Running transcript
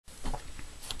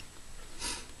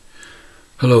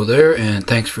Hello there, and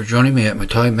thanks for joining me at my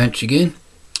tying bench again.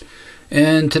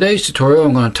 In today's tutorial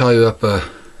I'm going to tie you up a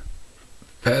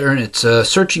pattern. It's a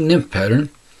searching nymph pattern,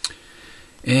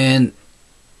 and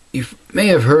you may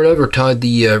have heard of or tied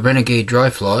the renegade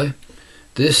dry fly.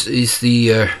 This is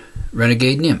the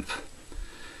renegade nymph.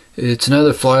 It's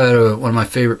another fly out of one of my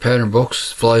favorite pattern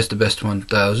books, Flies the Best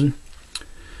 1000.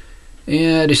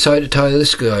 And I decided to tie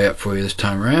this guy up for you this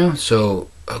time around, so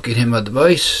I'll get him a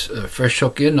device, a fresh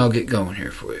hook in, and I'll get going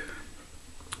here for you.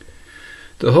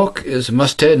 The hook is a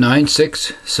mustad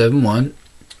 9671.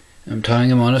 I'm tying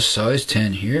him on a size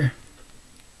 10 here.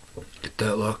 Get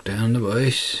that locked down,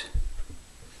 device.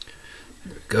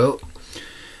 There we go.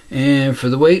 And for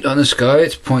the weight on this guy,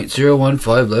 it's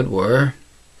 0.015 lead wire.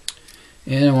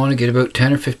 And I want to get about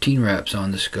 10 or 15 wraps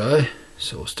on this guy.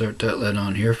 So we'll start that lead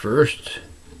on here first.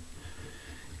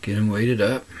 Get him weighted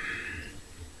up.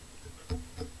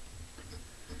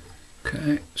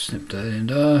 Okay, snip that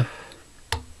end off,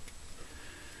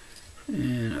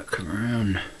 and I'll come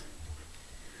around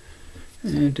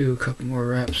and do a couple more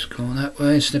wraps going that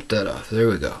way and snip that off. There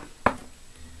we go.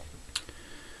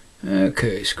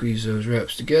 Okay, squeeze those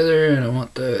wraps together, and I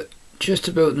want that just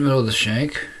about in the middle of the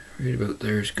shank. Right about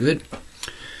there is good.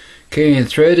 Okay, and the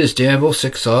thread is Danville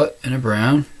 6/0 in a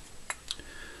brown.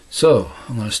 So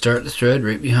I'm going to start the thread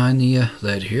right behind the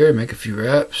lead here, make a few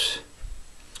wraps.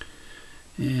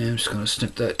 And I'm just going to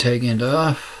snip that tag end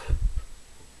off.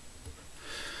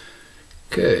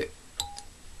 Okay,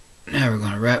 now we're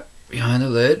going to wrap behind the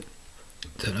lead,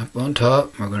 then up on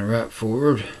top. We're going to wrap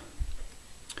forward,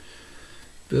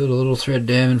 build a little thread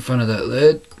dam in front of that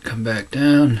lead, come back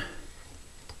down,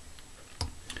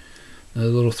 another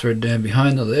little thread dam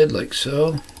behind the lead like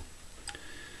so.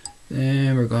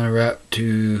 Then we're going to wrap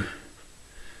to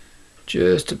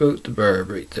just about the barb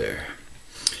right there.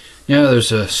 Now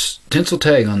there's a tinsel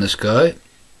tag on this guy,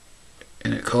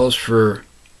 and it calls for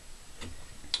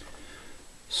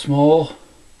small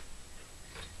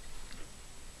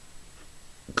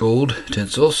gold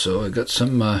tinsel, so I got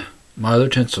some Mylar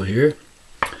tinsel here,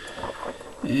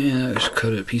 and I just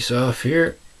cut a piece off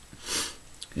here,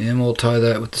 and we'll tie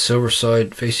that with the silver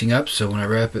side facing up, so when I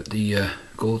wrap it the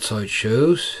gold side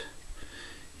shows.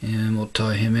 And we'll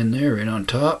tie him in there right on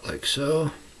top like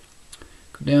so.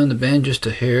 Go down the bend just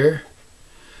a hair,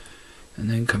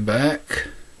 and then come back,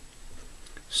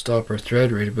 stop our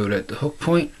thread right about at the hook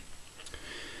point,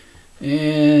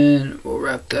 and we'll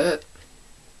wrap that,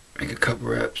 make a couple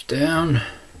wraps down,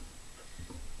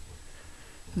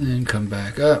 and then come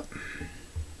back up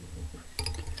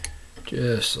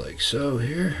just like so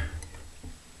here.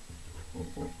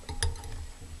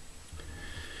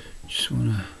 Just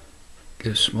want to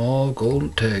get a small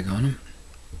golden tag on him,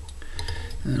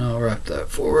 and I'll wrap that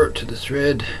forward to the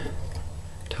thread,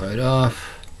 tie it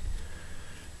off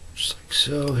just like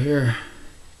so here.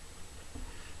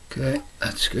 Okay,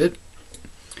 that's good.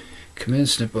 Come in,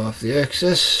 snip off the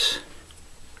excess.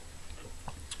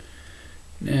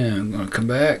 Now I'm going to come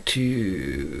back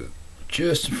to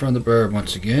just in front of the barb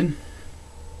once again,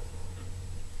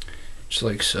 just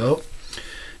like so.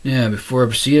 Now before I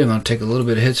proceed, I'm going to take a little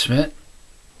bit of head cement,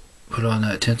 put on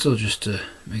that tinsel just to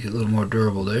make it a little more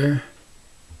durable there.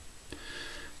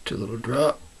 Do a little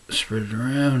drop, spread it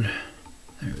around.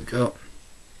 There we go.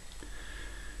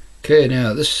 Okay,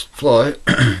 now this fly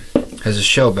has a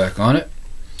shellback on it,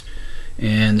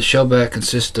 and the shellback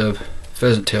consists of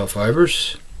pheasant tail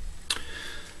fibers.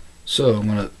 So I'm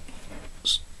going to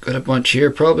cut a bunch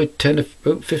here, probably 10 to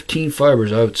about 15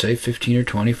 fibers, I would say 15 or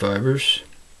 20 fibers.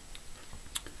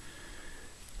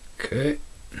 Okay,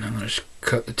 and I'm going to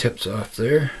cut the tips off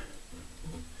there,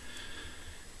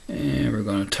 and we're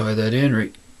going to tie that in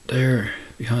right there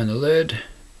behind the lead.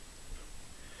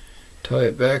 Tie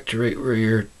it back to right where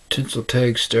your tinsel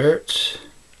tag starts,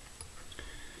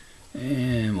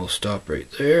 and we'll stop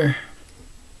right there.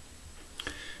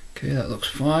 Okay, that looks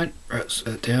fine. Wrap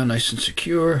that down nice and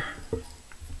secure.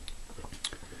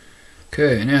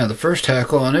 Okay, now the first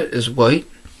hackle on it is white,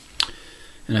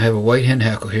 and I have a white hen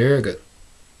hackle here. I got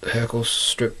the hackle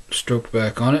stroked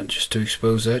back on it just to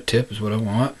expose that tip is what I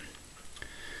want.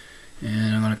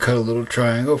 And I'm going to cut a little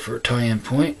triangle for a tie-in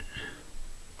point.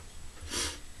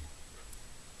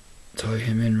 Tie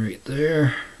him in right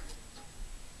there,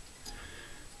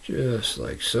 just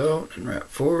like so, and wrap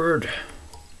forward.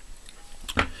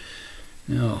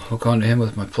 Now I'll hook onto him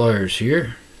with my pliers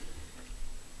here.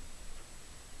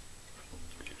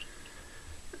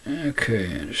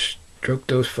 Okay, and just stroke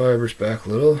those fibers back a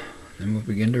little. Then we'll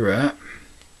begin to wrap,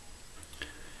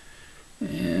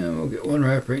 and we'll get one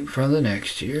wrap right in front of the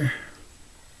next here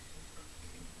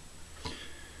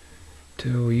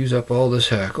till we use up all this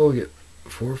hackle. Get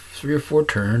 3 or 4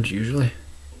 turns usually.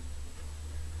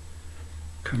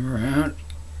 Come around,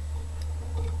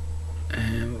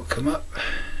 and we'll come up,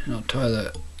 and I'll tie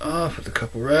that off with a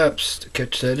couple wraps to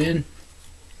catch that in.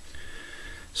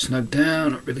 Snug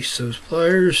down, release those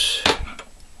pliers,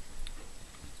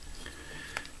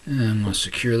 and I'm going to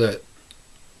secure that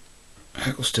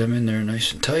hackle stem in there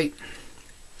nice and tight.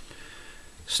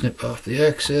 Snip off the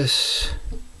excess.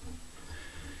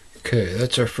 Okay,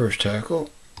 that's our first hackle.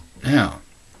 Now,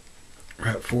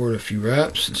 wrap forward a few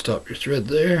wraps and stop your thread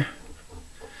there.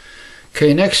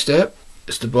 Okay, next step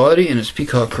is the body and its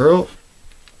peacock herl.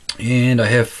 And I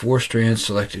have 4 strands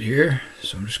selected here,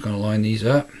 so I'm just going to line these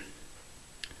up.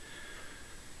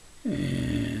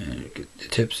 And get the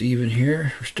tips even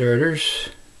here for starters.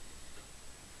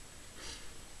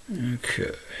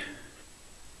 Okay.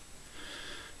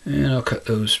 And I'll cut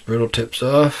those brittle tips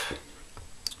off.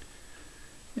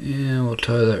 And we'll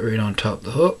tie that right on top of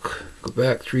the hook. Go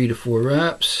back 3 to 4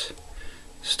 wraps.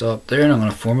 Stop there, and I'm going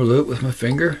to form a loop with my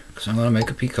finger because I'm going to make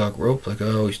a peacock rope like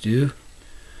I always do.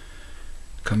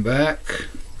 Come back,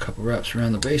 a couple wraps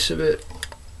around the base of it.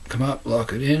 Come up,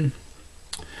 lock it in.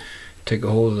 Take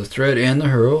a hold of the thread and the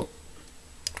herl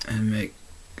and make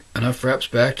enough wraps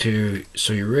back to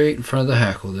so you're right in front of the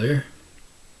hackle there.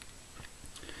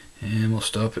 And we'll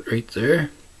stop it right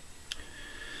there.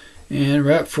 And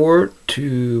wrap forward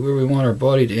to where we want our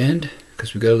body to end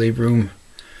because we got to leave room.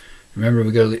 Remember,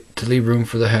 we got to leave room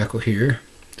for the hackle here.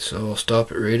 So I'll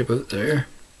stop it right about there.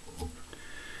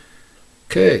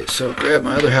 Okay, so grab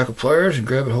my other hackle pliers and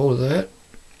grab a hold of that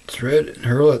thread and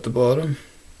herl at the bottom.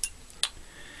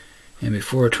 And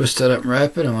before I twist that up and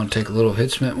wrap it, I'm going to take a little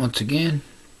head cement once again.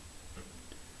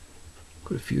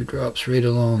 Put a few drops right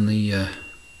along the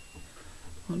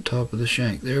on top of the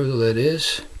shank there where the lead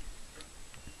is.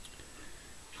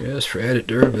 Just for added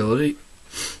durability.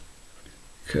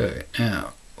 Okay,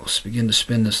 now let's begin to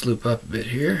spin this loop up a bit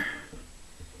here.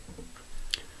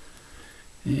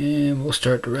 And we'll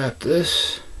start to wrap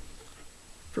this.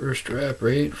 First wrap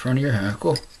right in front of your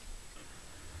hackle.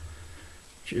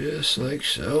 Just like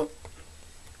so.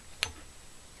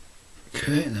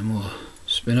 Okay, and then we'll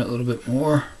spin it a little bit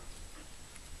more.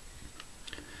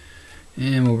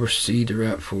 And we'll proceed to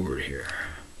wrap forward here.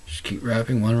 Just keep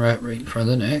wrapping, one wrap right in front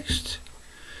of the next.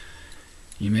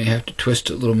 You may have to twist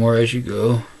it a little more as you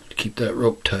go to keep that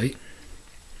rope tight.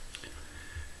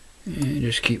 And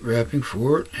just keep wrapping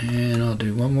forward, and I'll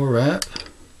do one more wrap.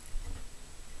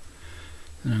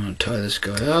 And I'm going to tie this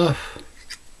guy off.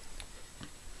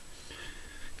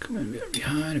 Come in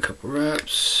behind, a couple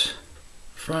wraps,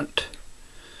 front.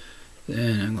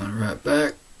 Then I'm going to wrap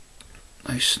back,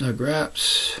 nice snug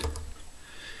wraps.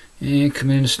 And come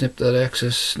in and snip that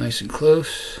excess nice and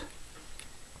close.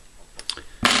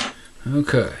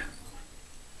 Okay.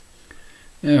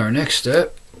 Now our next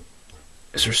step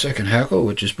is our second hackle,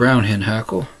 which is brown hen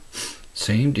hackle.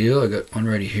 Same deal, I got one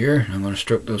ready here. I'm going to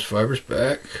stroke those fibers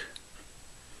back.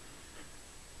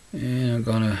 And I'm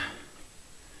going to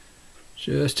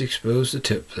just expose the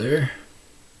tip there.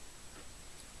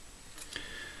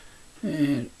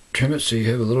 And trim it so you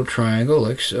have a little triangle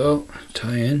like so.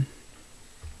 Tie in.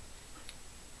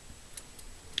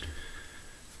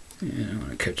 And I'm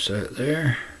going to catch that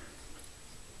there.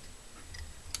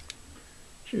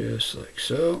 Just like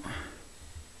so.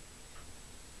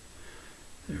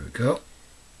 There we go.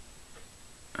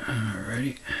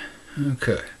 Alrighty.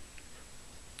 Okay.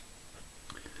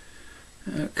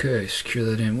 Okay, secure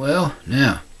that in well.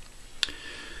 Now,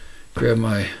 grab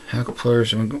my hackle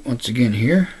pliers once again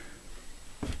here.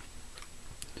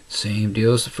 Same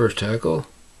deal as the first hackle.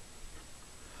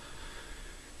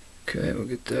 Okay, we'll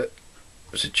get that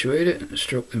situated and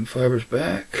stroke them fibers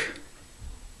back.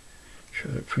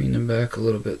 Try to preen them back a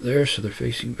little bit there so they're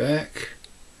facing back.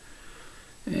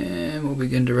 And we'll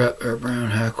begin to wrap our brown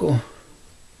hackle.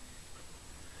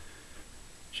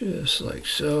 Just like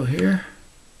so here.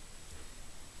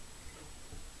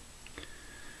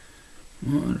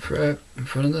 One wrap in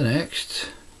front of the next.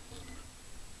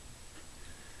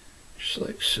 Just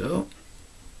like so.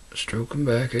 Stroke them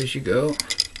back as you go.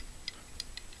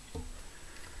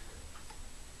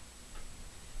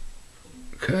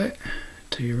 Okay,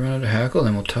 until you run out of hackle,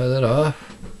 then we'll tie that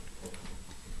off.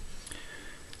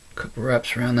 A couple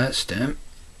wraps around that stem.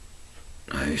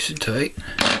 Nice and tight.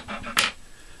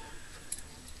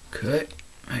 Okay,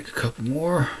 make a couple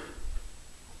more.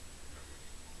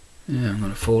 And I'm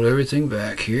going to fold everything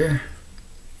back here.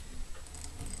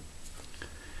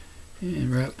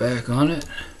 And wrap back on it.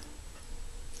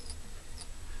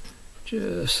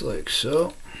 Just like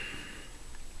so.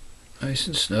 Nice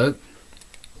and snug.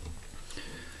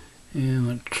 And I'm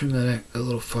going to trim that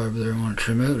little fiber there I want to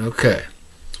trim out. Okay.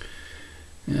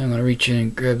 And I'm going to reach in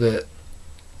and grab that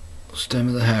stem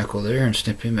of the hackle there and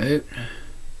snip him out.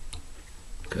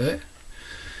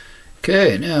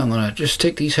 Okay, now I'm going to just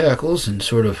take these hackles and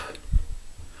sort of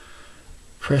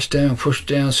press down, push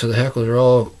down so the hackles are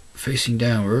all facing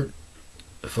downward,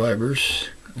 the fibers,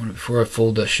 before I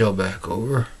fold that shell back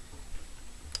over.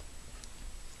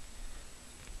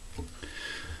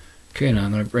 Okay, now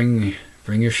I'm going to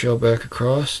bring your shell back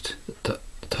across the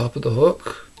top of the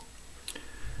hook,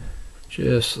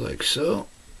 just like so.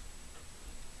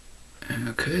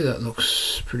 Okay, that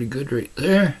looks pretty good right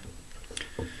there.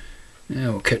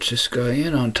 Now we'll catch this guy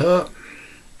in on top.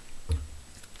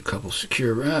 A couple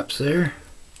secure wraps there.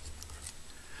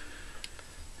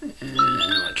 And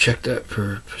I'll check that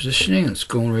for positioning. It's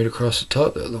going right across the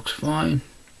top. That looks fine.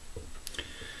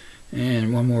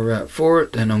 And one more wrap for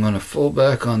it. Then I'm going to fold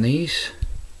back on these.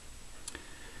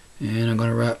 And I'm going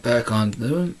to wrap back on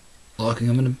them, locking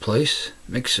them into place.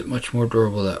 Makes it much more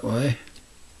durable that way.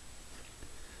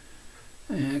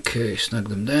 Okay, snug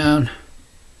them down.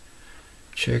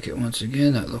 Check it once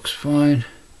again. That looks fine.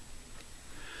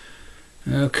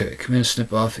 Okay, come in and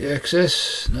snip off the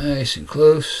excess. Nice and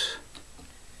close.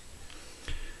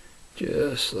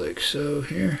 Just like so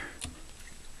here.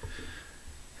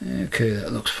 Okay,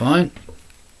 that looks fine.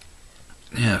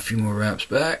 Now a few more wraps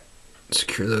back.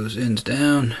 Secure those ends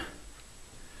down.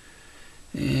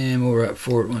 And we'll wrap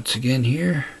forward once again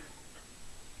here.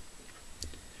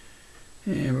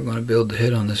 And we're going to build the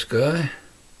head on this guy.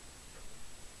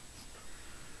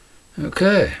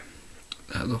 Okay,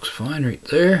 that looks fine right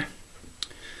there.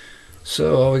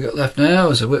 So all we got left now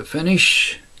is a whip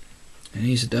finish. And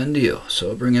he's a done deal. So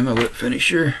I'll bring in my whip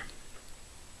finisher.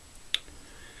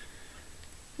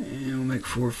 And we'll make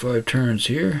 4 or 5 turns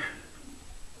here.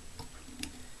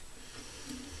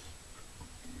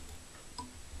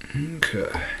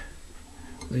 Okay.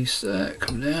 Release that,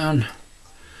 come down.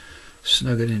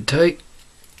 Snug it in tight.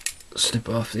 Snip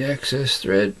off the excess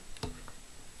thread.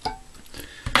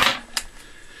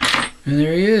 And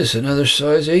there he is, another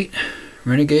size 8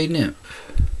 renegade nymph.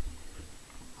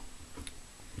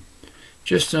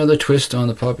 Just another twist on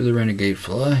the popular renegade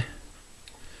fly.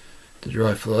 The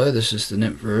dry fly. This is the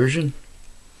nymph version.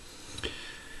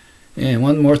 And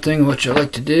one more thing which I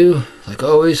like to do, like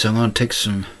always, I'm going to take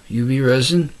some UV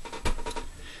resin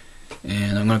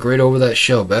and I'm going to grate over that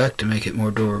shell back to make it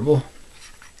more durable.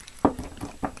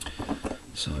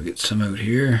 So I'll get some out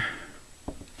here.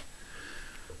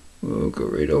 We'll go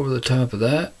right over the top of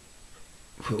that.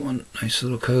 Put one nice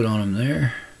little coat on them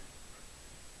there.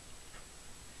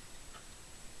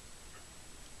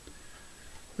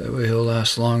 That way he'll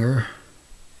last longer.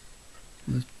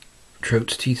 The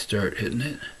trout's teeth start hitting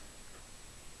it.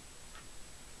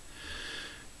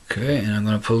 Okay, and I'm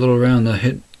going to put a little around the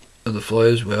head of the fly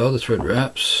as well, the thread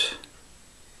wraps.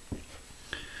 A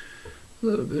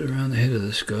little bit around the head of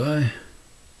this guy.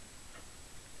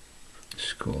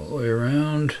 Just go all the way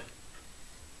around.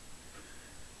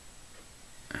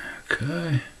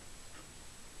 Okay.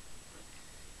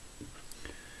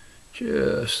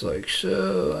 Just like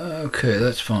so. Okay,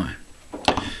 that's fine.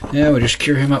 Now we just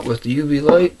cure him up with the UV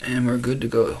light and we're good to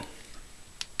go.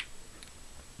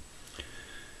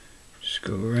 Just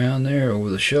go around there over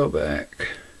the shell back.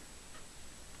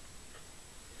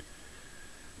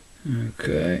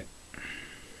 Okay.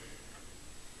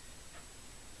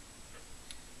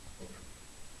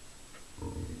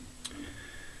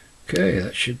 Okay,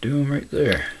 that should do him right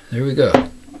there. There we go.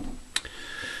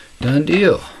 Done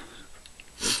deal.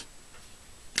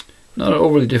 Not an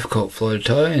overly difficult fly to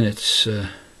tie, and it's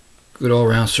a good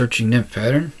all-around searching nymph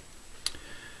pattern.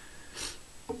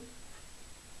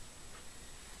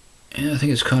 And I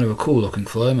think it's kind of a cool looking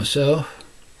fly myself.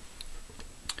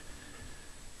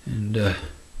 And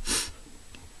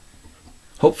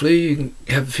hopefully you can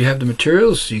have, if you have the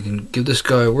materials, you can give this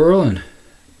guy a whirl and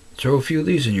throw a few of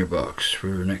these in your box for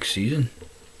next season.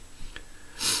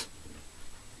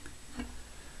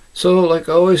 So like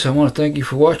always, I want to thank you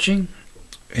for watching.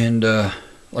 And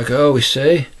like I always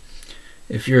say,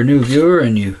 if you're a new viewer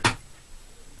and you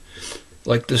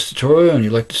like this tutorial and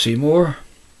you'd like to see more,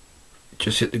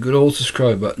 just hit the good old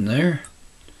subscribe button there.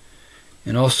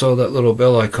 And also that little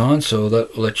bell icon, so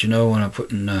that will let you know when I'm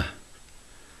putting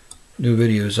new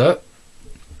videos up.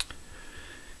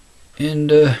 And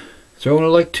throw in a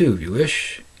like too if you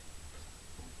wish.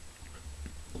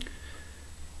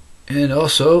 And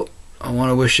also, I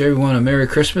want to wish everyone a Merry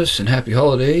Christmas and Happy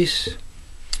Holidays.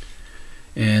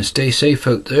 And stay safe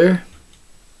out there.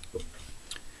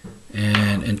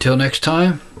 And until next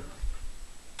time,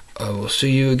 I will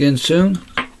see you again soon.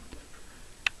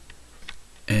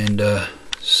 And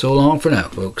so long for now,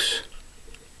 folks.